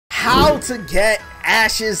how to get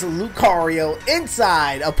Ash's Lucario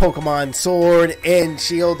inside a Pokemon Sword and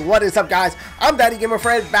Shield. What is up, guys? I'm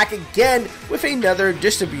DaddyGamerFred back again with another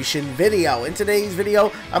distribution video. In today's video,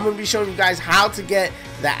 I'm going to be showing you guys how to get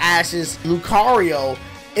the Ash's Lucario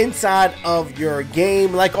inside of your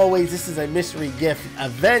game. Like always, this is a mystery gift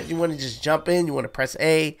event. You want to just jump in, you want to press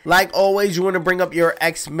A. Like always, you want to bring up your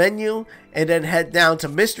X menu and then head down to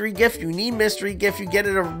mystery gift. You need mystery gift. You get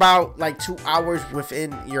it about like 2 hours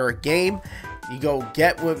within your game. You go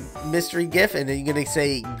get with mystery gift, and then you're gonna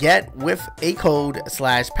say get with a code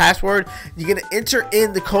 / password. You're gonna enter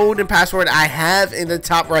in the code and password I have in the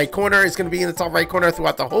top right corner. It's gonna be in the top right corner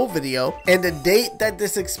throughout the whole video, and the date that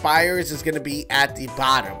this expires is gonna be at the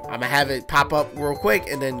bottom. I'm gonna have it pop up real quick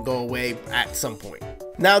and then go away at some point.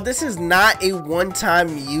 Now, this is not a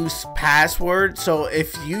one-time use password, so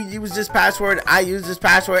if you use this password, I use this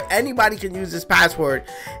password, anybody can use this password.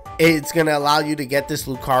 It's gonna allow you to get this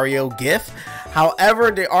Lucario gift.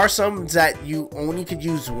 However, there are some that you only could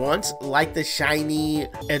use once, like the shiny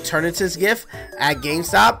Eternatus gift at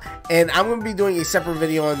GameStop, and I'm gonna be doing a separate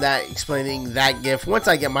video on that, explaining that gift once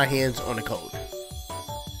I get my hands on the code.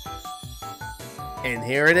 And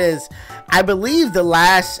here it is. I believe the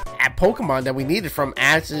last Pokemon that we needed from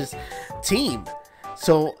Ash's team.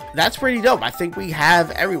 So that's pretty dope. I think we have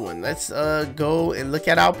everyone. Let's go and look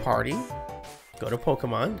at our party. Go to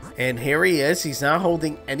Pokemon. And here he is. He's not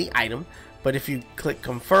holding any item. But if you click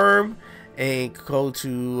confirm and go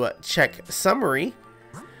to check summary,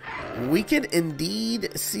 we can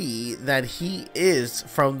indeed see that he is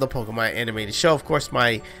from the Pokemon animated show. Of course,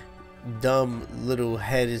 my dumb little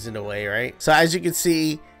head is in the way, right? So as you can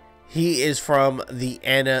see, he is from the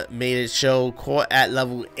animated show, caught at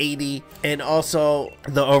level 80, and also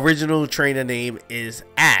the original trainer name is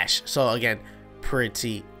Ash. So again,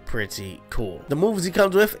 pretty cool. The moves he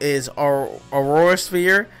comes with is Aurora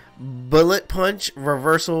Sphere, Bullet Punch,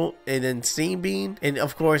 Reversal, and then Steam Beam. And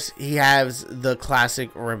of course, he has the classic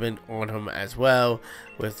ribbon on him as well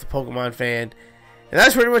with the Pokemon fan. And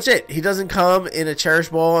that's pretty much it. He doesn't come in a Cherish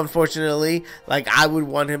Ball, unfortunately, like I would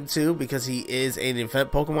want him to, because he is an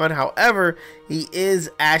event Pokemon. However, he is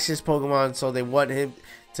Ash's Pokemon, so they want him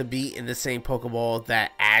to be in the same Pokeball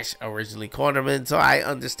that Ash originally caught him in. So I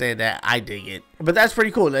understand that. I dig it. But that's pretty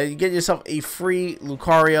cool. Now you get yourself a free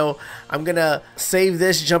Lucario. I'm gonna save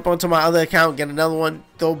this, jump onto my other account, get another one,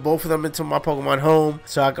 throw both of them into my Pokemon home,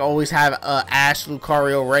 so I can always have Ash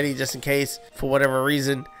Lucario ready just in case for whatever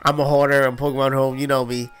reason. I'm a hoarder on Pokemon Home, you know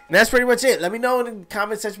me. And that's pretty much it. Let me know in the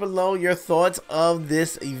comment section below your thoughts of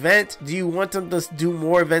this event. Do you want them to do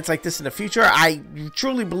more events like this in the future? I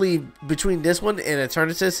truly believe between this one and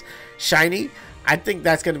Eternatus Shiny, I think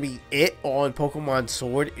that's going to be it on Pokemon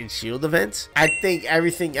Sword and Shield events. I think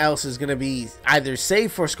everything else is going to be either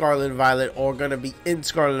saved for Scarlet and Violet or going to be in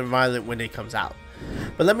Scarlet and Violet when it comes out.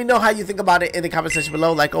 But let me know how you think about it in the comment section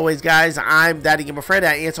below. Like always, guys, I'm DaddyGamerFred.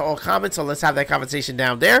 I answer all comments, so let's have that conversation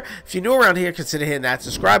down there. If you're new around here, consider hitting that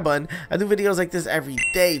subscribe button. I do videos like this every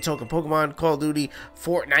day, talking Pokemon, Call of Duty,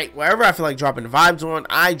 Fortnite, wherever I feel like dropping the vibes on,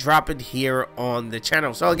 I drop it here on the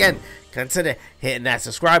channel. So again, consider hitting that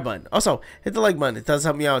subscribe button. Also, hit the like button. It does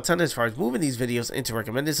help me out a ton as far as moving these videos into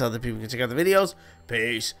recommended so other people can check out the videos.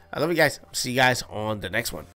 Peace. I love you guys. See you guys on the next one.